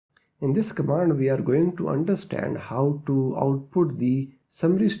In this command, we are going to understand how to output the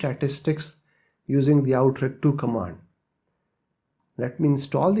summary statistics using the outreg2 command. Let me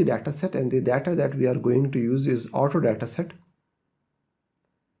install the dataset, and the data that we are going to use is auto dataset.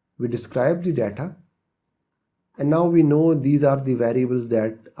 We describe the data, and now we know these are the variables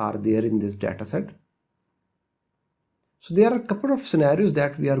that are there in this dataset. So there are a couple of scenarios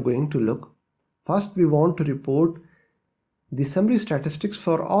that we are going to look. First, we want to report the summary statistics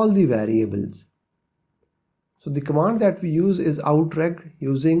for all the variables. So the command that we use is outreg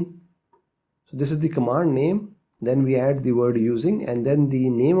using. So this is the command name, then we add the word using, and then the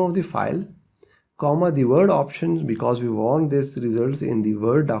name of the file, comma the word option because we want this results in the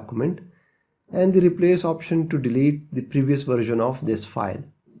Word document, and the replace option to delete the previous version of this file.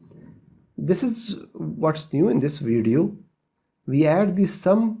 This is what's new in this video. We add the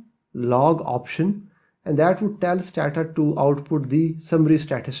sum log option, and that would tell Stata to output the summary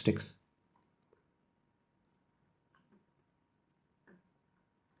statistics.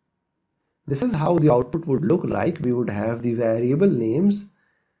 This is how the output would look like. We would have the variable names,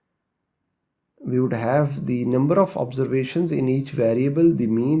 we would have the number of observations in each variable, the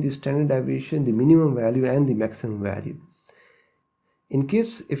mean, the standard deviation, the minimum value, and the maximum value. In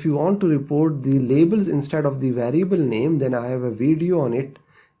case if you want to report the labels instead of the variable name, then I have a video on it,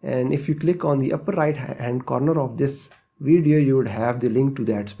 and if you click on the upper right hand corner of this video, you would have the link to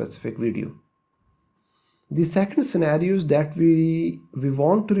that specific video. The second scenario is that we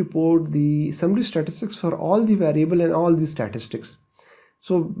want to report the summary statistics for all the variable and all the statistics.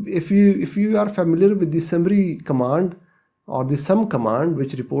 So if you are familiar with the summary command or the sum command,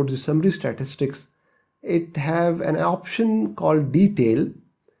 which reports the summary statistics, it have an option called detail.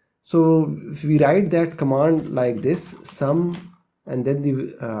 So if we write that command like this, sum and then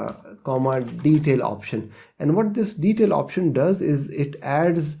the comma detail option, and what this detail option does is it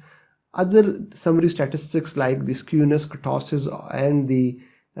adds other summary statistics like the skewness, kurtosis, and the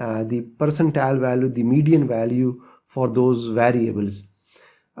percentile value, the median value for those variables.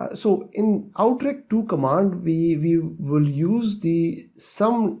 So in outreg2 command, we will use the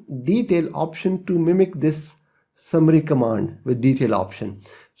sum detail option to mimic this summary command with detail option.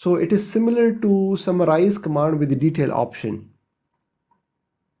 So it is similar to summarize command with the detail option.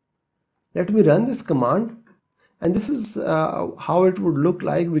 Let me run this command, and this is how it would look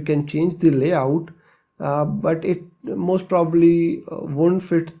like. We can change the layout, but it most probably won't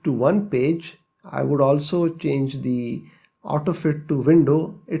fit to one page. I would also change the auto fit to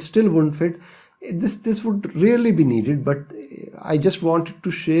window. It still wouldn't fit. This would really be needed, but I just wanted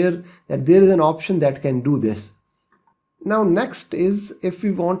to share that there is an option that can do this. Now next is if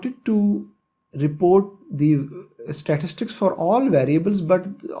we wanted to report the statistics for all variables, but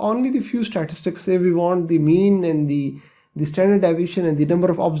only the few statistics. Say we want the mean and the standard deviation and the number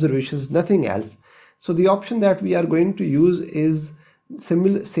of observations, nothing else. So the option that we are going to use is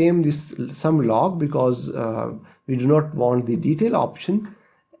this sum log, because we do not want the detail option.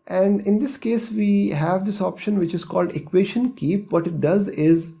 And in this case we have this option which is called equation keep. What it does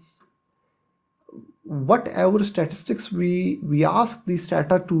is whatever statistics we ask the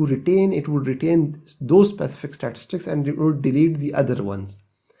Stata to retain, it would retain those specific statistics and it would delete the other ones.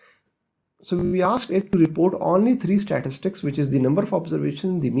 So we asked it to report only 3 statistics, which is the number of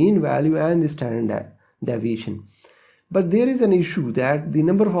observations, the mean value, and the standard deviation. But there is an issue that the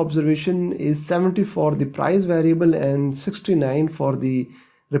number of observation is 70 for the price variable and 69 for the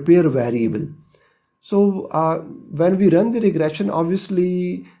repair variable. So when we run the regression,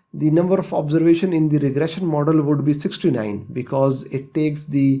 obviously the number of observation in the regression model would be 69, because it takes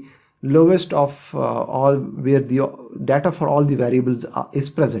the lowest of all where the data for all the variables is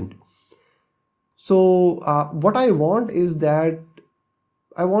present. So what I want is that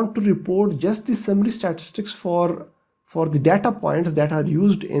I want to report just the summary statistics for the data points that are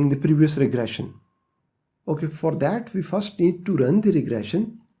used in the previous regression. Okay, for that we first need to run the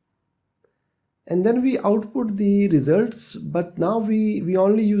regression, and then we output the results, but now we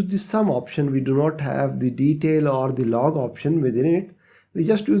only use the sum option. We do not have the detail or the log option within it. We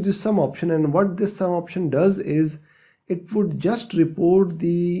just use the sum option, and what this sum option does is it would just report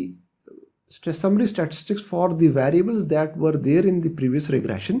the summary statistics for the variables that were there in the previous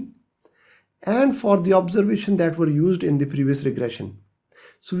regression and for the observation that were used in the previous regression.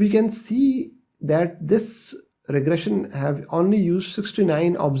 So we can see that this regression have only used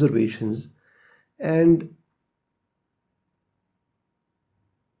 69 observations, and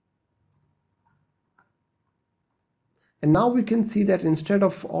now we can see that instead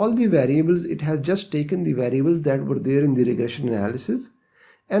of all the variables, it has just taken the variables that were there in the regression analysis,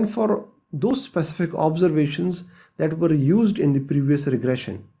 and for those specific observations that were used in the previous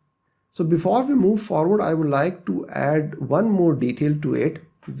regression. So before we move forward, I would like to add one more detail to it.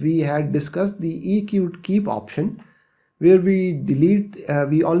 We had discussed the EQ keep option, where we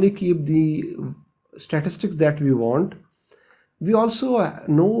we only keep the statistics that we want. We also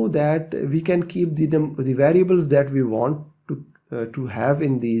know that we can keep the variables that we want to have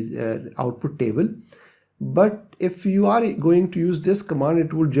in the output table. But if you are going to use this command,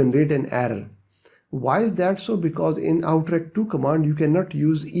 it will generate an error. Why is that so? Because in outreg2 command, you cannot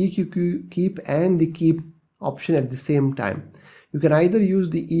use EQ keep and the keep option at the same time. You can either use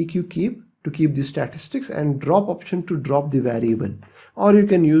the EQ keep to keep the statistics and drop option to drop the variable, or you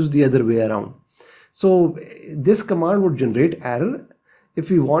can use the other way around. So this command would generate error. If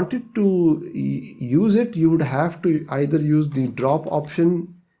you wanted to use it, you would have to either use the drop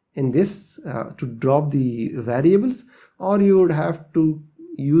option in this to drop the variables, or you would have to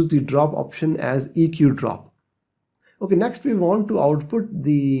use the drop option as EQ drop. Okay, next we want to output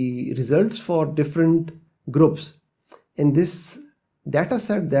the results for different groups. In this data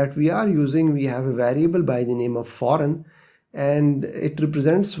set that we are using, we have a variable by the name of foreign, and it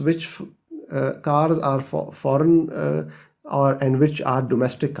represents which cars are foreign and which are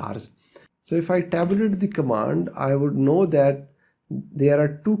domestic cars. So if I tabulate the command, I would know that there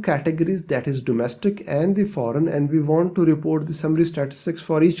are two categories, that is domestic and the foreign, and we want to report the summary statistics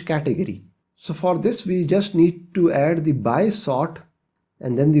for each category. So for this, we just need to add the by sort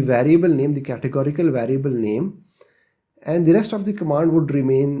and then the variable name, the categorical variable name, and the rest of the command would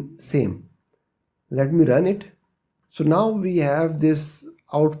remain same. Let me run it. So now we have this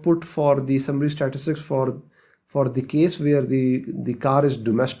output for the summary statistics for the case where the car is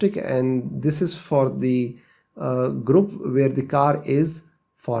domestic, and this is for the group where the car is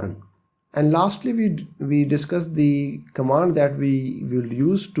foreign. And lastly, we discussed the command that we will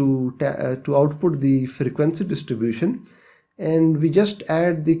use to output the frequency distribution, and we just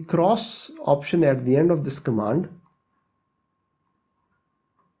add the cross option at the end of this command,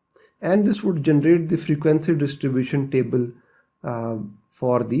 and this would generate the frequency distribution table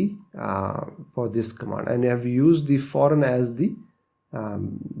for this command, and I have used the foreign as the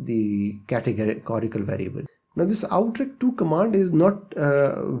categorical variable. Now this outreg2 command is not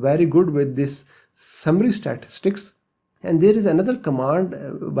very good with this summary statistics, and there is another command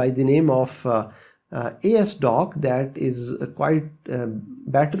by the name of asdoc that is quite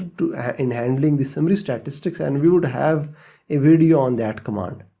better in handling the summary statistics, and we would have a video on that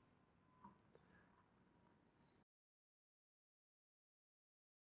command.